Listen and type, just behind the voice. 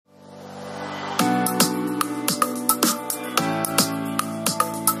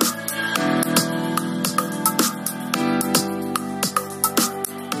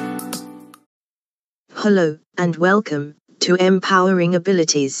Hello, and welcome to Empowering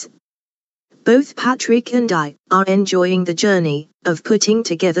Abilities. Both Patrick and I are enjoying the journey of putting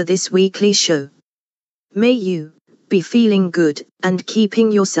together this weekly show. May you be feeling good and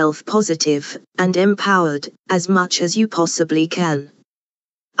keeping yourself positive and empowered as much as you possibly can.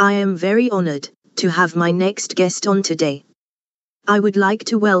 I am very honored to have my next guest on today. I would like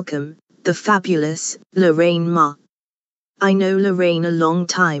to welcome the fabulous Lorraine Ma. I know Lorraine a long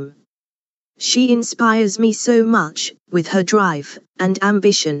time. She inspires me so much with her drive and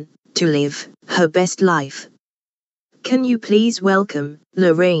ambition to live her best life. Can you please welcome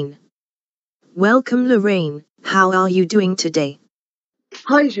Lorraine? Welcome, Lorraine. How are you doing today?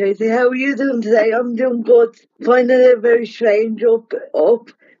 Hi Tracy, how are you doing today? I'm doing good. Finding it very strange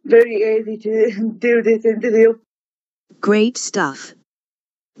up very early to do this interview. Great stuff.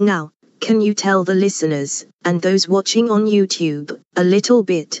 Now, can you tell the listeners and those watching on YouTube a little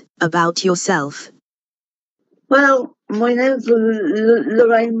bit about yourself? Well, my name's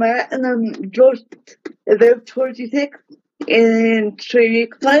Lorraine Martin. I'm just about 36 in 3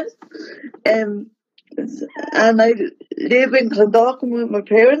 weeks' time. And I live in Clondalkin with my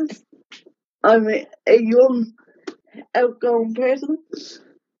parents. I'm a young, outgoing person,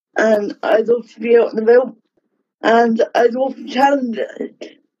 and I love to be out and about. And I love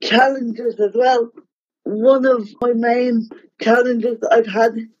challenges as well. One of my main challenges I've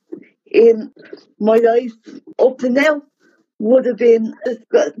had in my life up to now would have been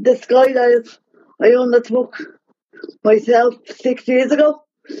the skydive I undertook myself 6 years ago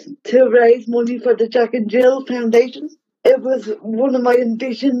to raise money for the Jack and Jill Foundation. It was one of my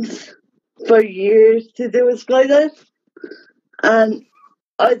ambitions for years to do a skydive, and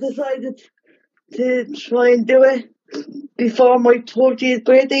I decided to try and do it before my 40th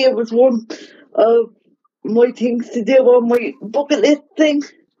birthday. It was one of my things to do on my bucket list thing.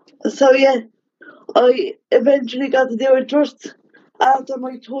 So yeah, I eventually got to do it just after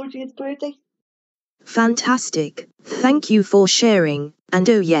my 40th birthday. Fantastic. Thank you for sharing. And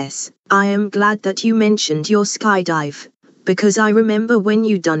oh yes, I am glad that you mentioned your skydive, because I remember when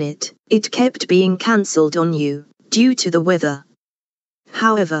you done it, it kept being cancelled on you due to the weather.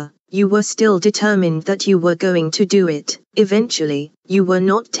 However, you were still determined that you were going to do it. Eventually, you were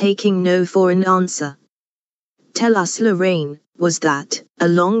not taking no for an answer. Tell us, Lorraine, was that a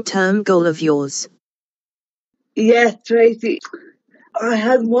long-term goal of yours? Yes, Tracy. I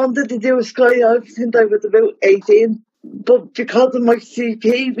had wanted to do a skydive since I was about 18, but because of my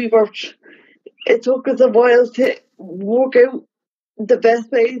CP, it took us a while to work out the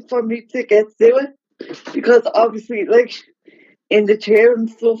best way for me to get to do it, because obviously, like, in the chair and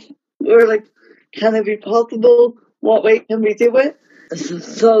stuff, we were like, can it be possible? What way can we do it?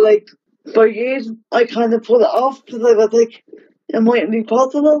 So, like, for years, I kind of put it off because I was like, it mightn't be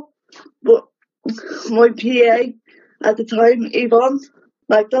possible. But my PA at the time, Yvonne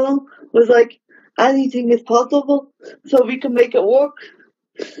McDonald, was like, anything is possible, so we can make it work.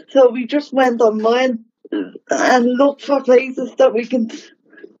 So we just went online and looked for places that we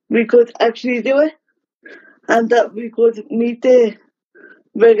could actually do it, and that we could meet the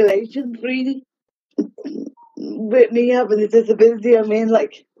regulations, really. With me having a disability, I mean,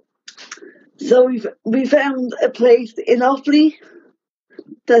 like, so we found a place in Offaly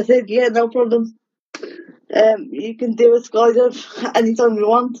that said, yeah, no problem. You can do a skydive anytime you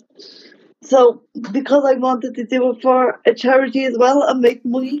want. So because I wanted to do it for a charity as well and make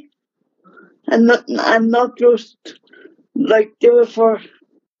money, and not just like do it for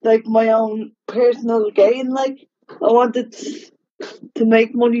like my own personal gain, like, I wanted to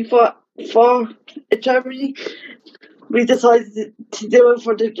make money for a charity. We decided to do it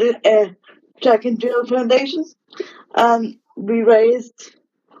for the Jack and Jill Foundation, and we raised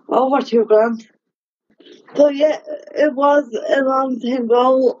over $2,000. So yeah, it was a long time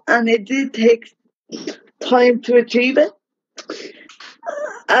goal, and it did take time to achieve it.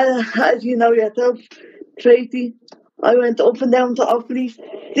 As you know yourself, Tracy, I went up and down to Offaly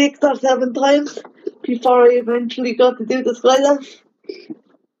 6 or 7 times before I eventually got to do the skydive.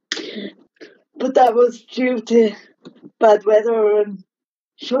 But that was due to bad weather, and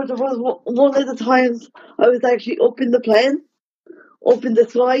sure, there was one of the times I was actually up in the plane, up in the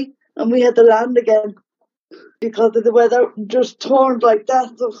sky, and we had to land again because of the weather just turned like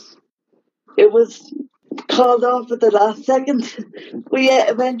that. So it was called off at the last second. But yeah,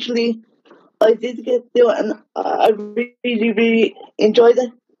 eventually I did get to do it, and I really, really enjoyed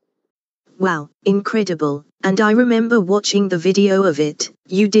it. Wow, incredible. And I remember watching the video of it.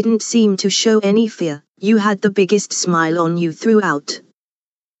 You didn't seem to show any fear. You had the biggest smile on you throughout.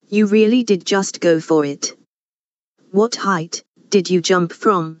 You really did just go for it. What height did you jump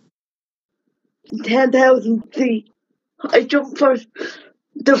from? 10,000 feet. I jumped for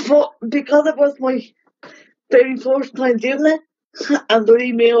because it was my very first time doing it, and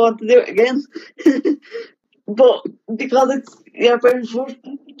believe me, I want to do it again. But because it's your very first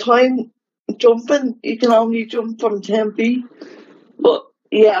time jumping, you can only jump from 10 feet. But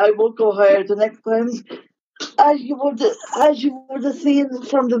yeah, I will go higher the next time. As you would have seen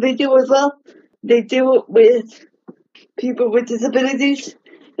from the video as well, they do it with people with disabilities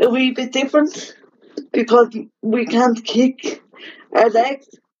a wee bit different because we can't kick our legs.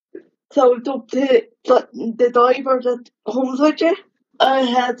 So it's up to the diver that comes with you. I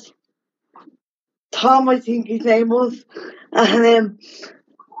had Tom, I think his name was, and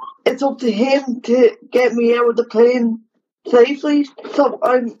it's up to him to get me out of the plane safely. So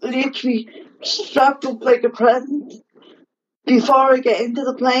I'm literally strapped up like a present before I get into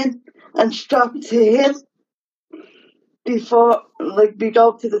the plane and strapped to him before we go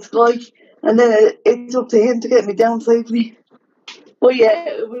up to the sky, and then it's up to him to get me down safely. But yeah,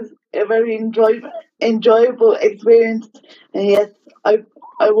 it was a very enjoyable experience, and yes, I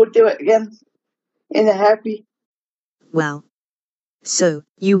would do it again in a heartbeat. Wow. So,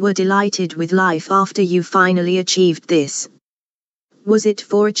 you were delighted with life after you finally achieved this. Was it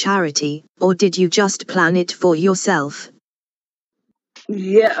for a charity, or did you just plan it for yourself?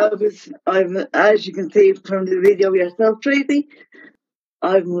 Yeah, I'm as you can see from the video yourself, Tracy,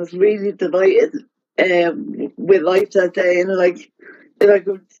 I was really delighted with life that day, and if I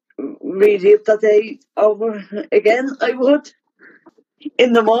could relive that day over again, I would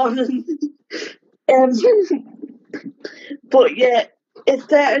in the morning. um, but yeah, it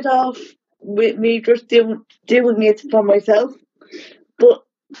started off with me just doing it for myself, but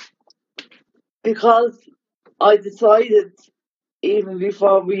because I decided even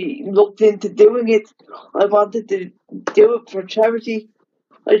before we looked into doing it, I wanted to do it for charity.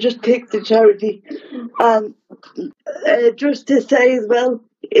 I just picked the charity, and just to say as well,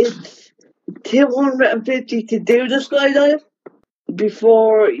 it's 250 to do the skydive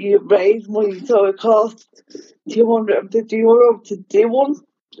before you raise money, so it costs €250 to do one.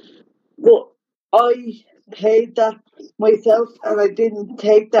 But I paid that myself, and I didn't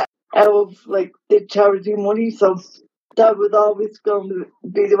take that out of the charity money, so that was always going to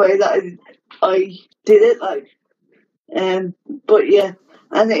be the way that I did it. But yeah,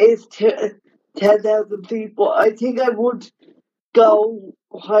 and it is 10,000 feet. But I think I would go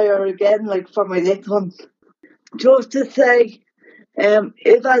higher again, for my next one. Just to say,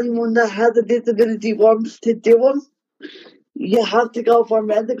 if anyone that has a disability wants to do one, you have to go for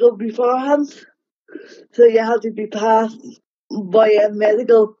medical beforehand. So you have to be passed by a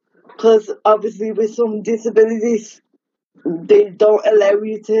medical, because obviously with some disabilities, they don't allow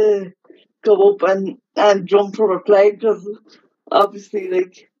you to go up and jump from a plane, because obviously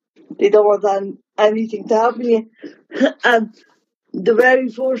they don't want anything to happen to you. And the very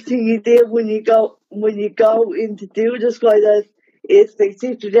first thing you do when you go in to do the skydive is they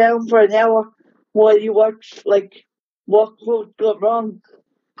sit you down for an hour while you watch what could go wrong.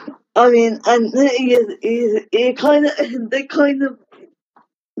 I mean, and you kind of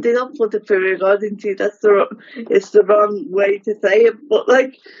they don't put the fear of God into you. It's the wrong way to say it, but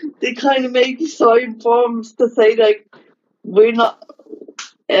they kind of make you sign forms to say we're not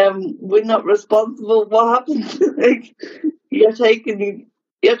responsible. What happens? You're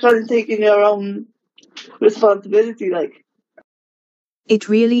kind of taking your own responsibility. It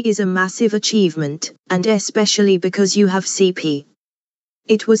really is a massive achievement, and especially because you have CP.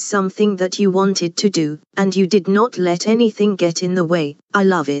 It was something that you wanted to do, and you did not let anything get in the way. I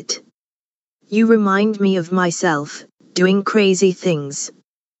love it. You remind me of myself, doing crazy things.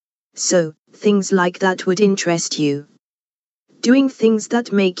 So, things like that would interest you. Doing things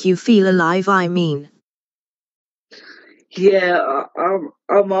that make you feel alive, I mean. Yeah,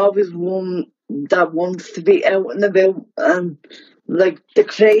 I'm always one that wants to be out and about, and the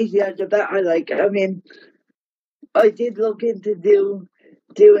crazier the better. I mean, I did look into doing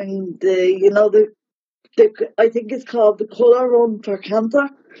I think it's called the Colour Run for Cancer,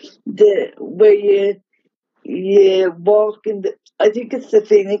 where you walk in I think it's the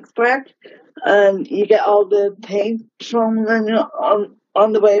Phoenix Park, and you get all the paint thrown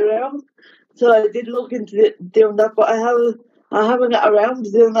on the way around. So I did look into doing that, but I haven't got around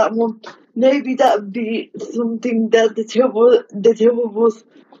to doing that one. Maybe that would be something that the two of us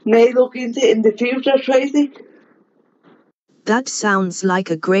may look into in the future, Tracy. That sounds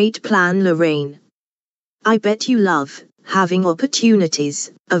like a great plan, Lorraine. I bet you love having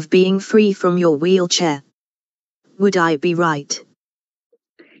opportunities of being free from your wheelchair. Would I be right?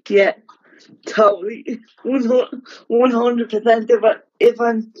 Yeah, totally. 100%. if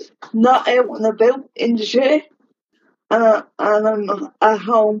I'm not out and about in the street and I'm at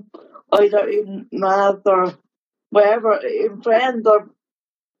home, either in maths or wherever, in friends or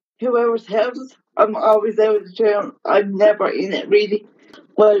whoever's house, I'm always out of the chair. I'm never in it really.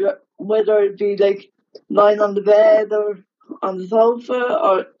 Whether it be like lying on the bed or on the sofa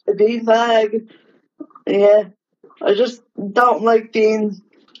or a beanbag. Yeah. I just don't like being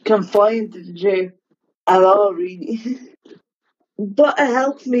confined to the chair at all really. But it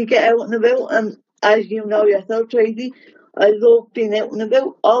helps me get out and about, and as you know yourself, Tracy, I love being out and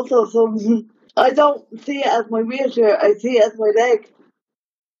about. Also, so I don't see it as my wheelchair, I see it as my leg.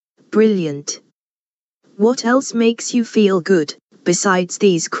 Brilliant. What else makes you feel good, besides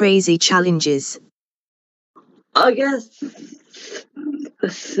these crazy challenges? I guess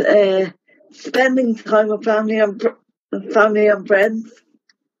spending time with family and friends.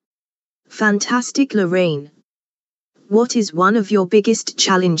 Fantastic, Lorraine. What is one of your biggest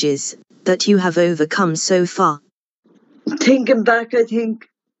challenges that you have overcome so far? Thinking back, I think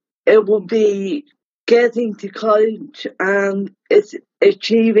it would be getting to college and it's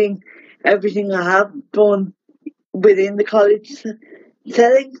achieving everything I have done within the college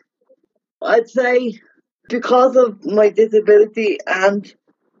setting. I'd say because of my disability and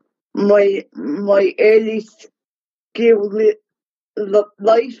my early school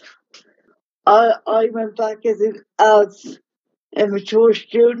life, I went back as a mature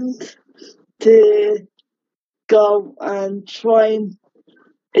student to go and try and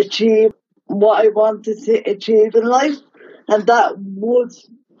achieve what I wanted to achieve in life, and that was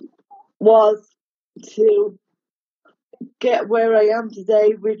to get where I am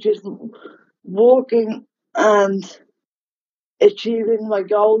today, which is working and achieving my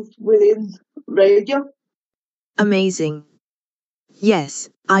goals within radio. Amazing. Yes,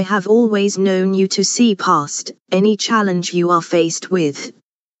 I have always known you to see past any challenge you are faced with.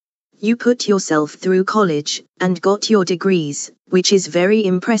 You put yourself through college and got your degrees, which is very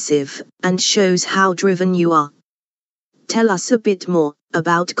impressive and shows how driven you are. Tell us a bit more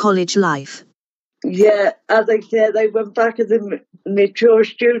about college life. Yeah, as I said, I went back as a mature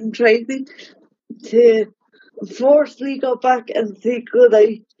student, Tracy, to firstly go back and see could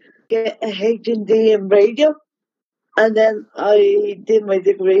I get a H&D in radio, and then I did my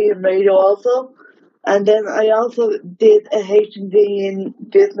degree in radio also, and then I also did a H&D in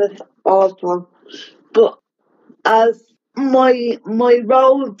business also. But as my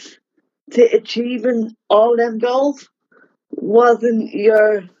road to achieving all them goals wasn't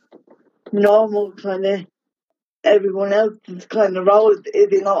your normal kind of everyone else's kind of road,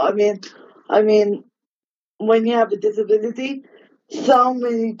 if you know what I mean. I mean, when you have a disability, so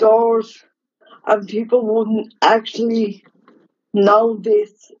many doors, and people wouldn't actually know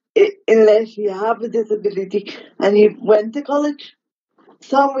this unless you have a disability and you went to college.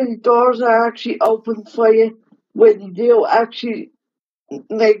 So many doors are actually open for you when you do actually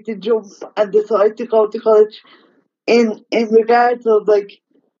make the jump and decide to go to college. In regards of like,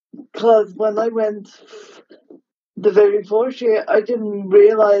 because when I went the very first year, I didn't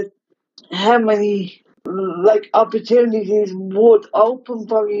realize how many like opportunities would open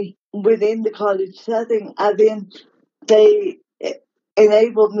for me within the college setting, as in they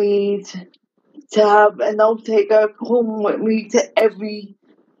enabled me to have a note taker come with me to every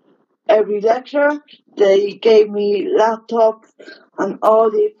lecture. They gave me laptops and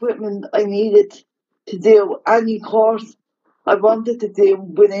all the equipment I needed to do any course I wanted to do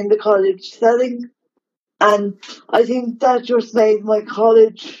within the college setting. And I think that just made my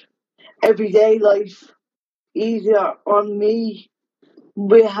college everyday life easier on me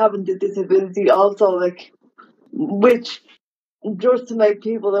with having the disability also, like, which, just to make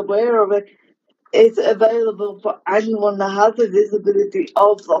people aware of it, it's available for anyone that has a disability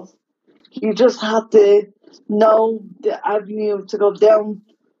also. You just have to know the avenue to go down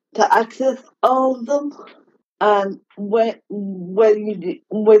to access all of them. And when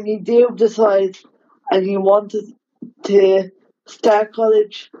you do decide and you want to start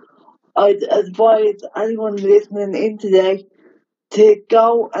college, I'd advise anyone listening in today to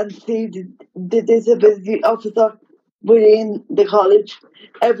go and see the disability officer within the college.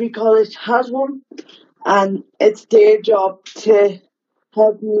 Every college has one, and it's their job to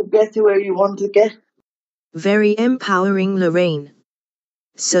help you get to where you want to get. Very empowering, Lorraine.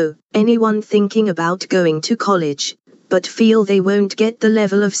 So, anyone thinking about going to college, but feel they won't get the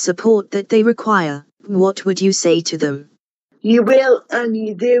level of support that they require, what would you say to them? You will, and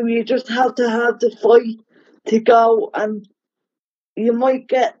you do. You just have to have the fight to go, and you might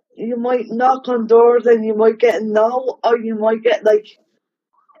knock on doors and you might get a no, or you might get like,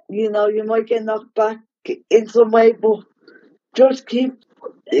 you might get knocked back in some way, but just keep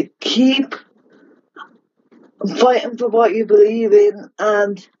fighting for what you believe in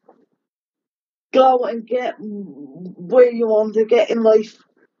and go and get where you want to get in life.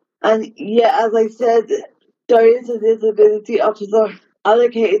 And yeah, as I said, there is a disability officer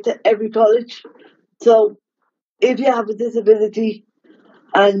allocated to every college. So if you have a disability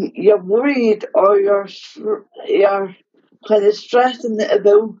and you're worried or you're kind of stressing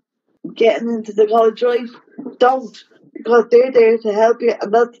about getting into the college life, don't, because they're there to help you,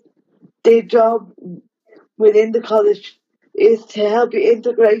 and that's their job within the college, is to help you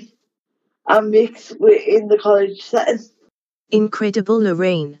integrate and mix within the college setting. Incredible,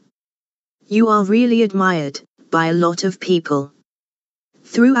 Lorraine. You are really admired by a lot of people.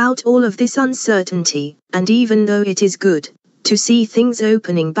 Throughout all of this uncertainty, and even though it is good to see things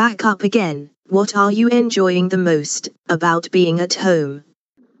opening back up again, what are you enjoying the most about being at home?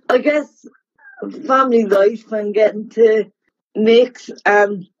 I guess family life and getting to mix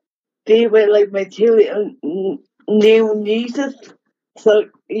and deal with like my two little new nieces. So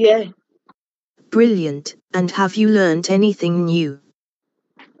yeah. Brilliant. And have you learned anything new?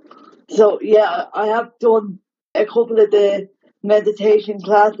 So yeah, I have done a couple of the meditation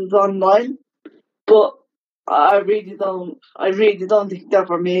classes online, but I really don't think they're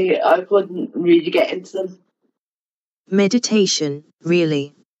for me. I couldn't really get into them. Meditation,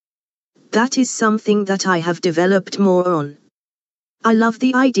 really? That is something that I have developed more on. I love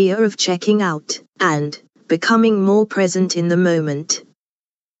the idea of checking out and becoming more present in the moment.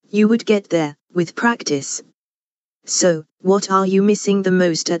 You would get there with practice. So, what are you missing the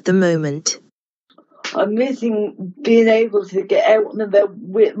most at the moment? I'm missing being able to get out and about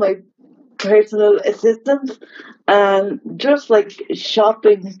with my personal assistant and just like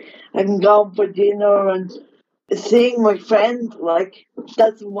shopping and going for dinner and seeing my friends. Like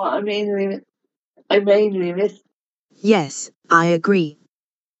that's what I mainly miss. Yes, I agree.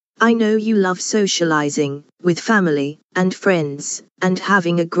 I know you love socializing with family and friends and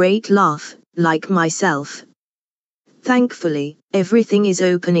having a great laugh, like myself. Thankfully, everything is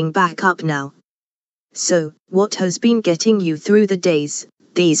opening back up now. So, what has been getting you through the days,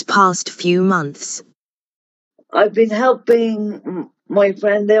 these past few months? I've been helping my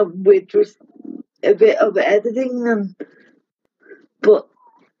friend out with just a bit of editing, but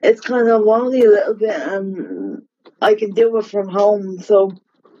it's kind of lonely a little bit, and I can do it from home, so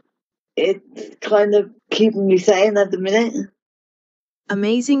it's kind of keeping me sane at the minute.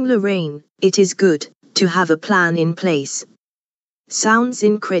 Amazing, Lorraine. It is good to have a plan in place. Sounds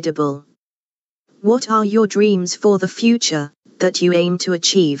incredible. What are your dreams for the future that you aim to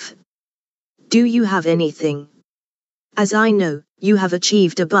achieve? Do you have anything? As I know, you have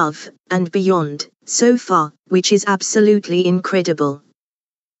achieved above and beyond so far, which is absolutely incredible.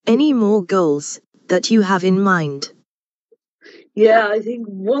 Any more goals that you have in mind? Yeah, I think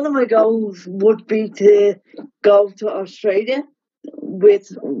one of my goals would be to go to Australia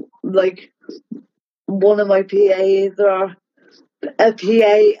with like one of my PAs or a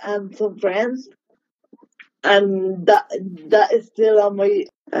PA and some friends, and that is still on my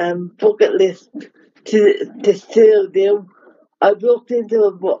bucket list to still do. I've looked into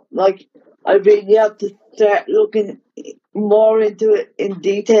it, but like I really have to start looking more into it in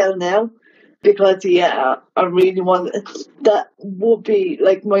detail now, because yeah, I really want it. That would be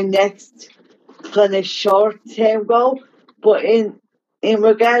like my next kind of short term goal. But in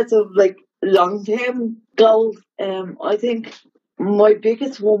regards of like long term goals, I think my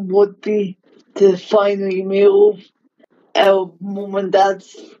biggest one would be to finally move out of mum and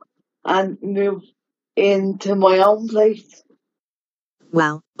dad's and move into my own place.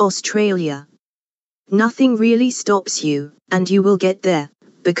 Wow, Australia. Nothing really stops you, and you will get there,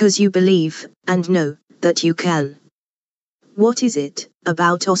 because you believe and know that you can. What is it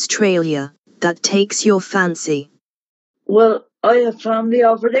about Australia that takes your fancy? Well, I have family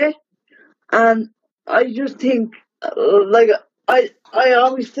over there, and I just think, like, I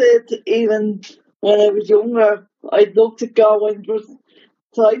always said, even when I was younger, I'd love to go and just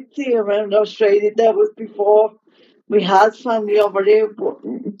sightsee around Australia. That was before we had family over there, but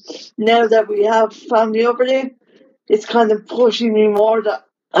now that we have family over there, it's kind of pushing me more that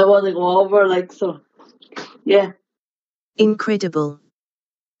I want to go over, like, so, yeah. Incredible.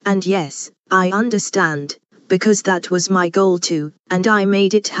 And yes, I understand, because that was my goal too, and I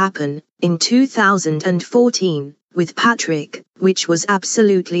made it happen in 2014 with Patrick, which was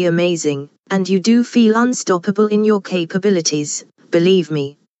absolutely amazing, and you do feel unstoppable in your capabilities, believe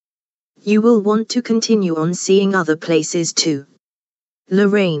me. You will want to continue on seeing other places too.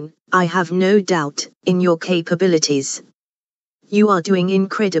 Lorraine, I have no doubt in your capabilities. You are doing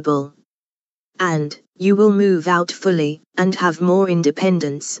incredible. And you will move out fully, and have more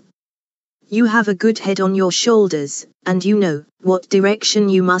independence. You have a good head on your shoulders, and you know what direction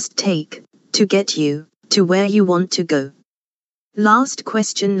you must take to get you to where you want to go. Last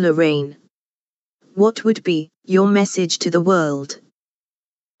question, Lorraine. What would be your message to the world?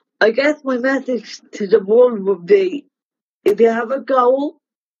 I guess my message to the world would be, if you have a goal,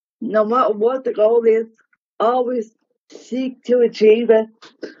 no matter what the goal is, always seek to achieve it.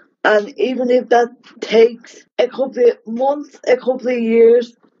 And even if that takes a couple of months, a couple of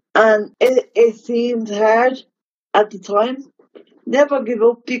years, and it seems hard at the time, never give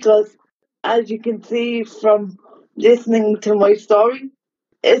up, because as you can see from listening to my story,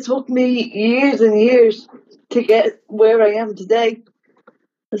 it took me years and years to get where I am today.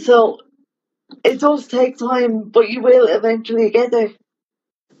 So it does take time, but you will eventually get there.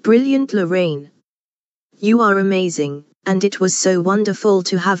 Brilliant, Lorraine. You are amazing, and it was so wonderful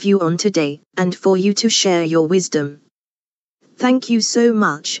to have you on today, and for you to share your wisdom. Thank you so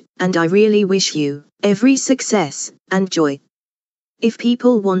much, and I really wish you every success and joy. If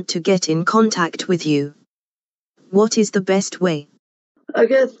people want to get in contact with you, what is the best way? I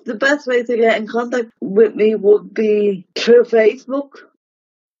guess the best way to get in contact with me would be through Facebook.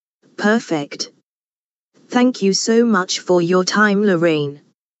 Perfect. Thank you so much for your time, Lorraine.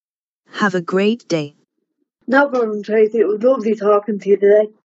 Have a great day. No problem, Tracy. It was lovely talking to you today.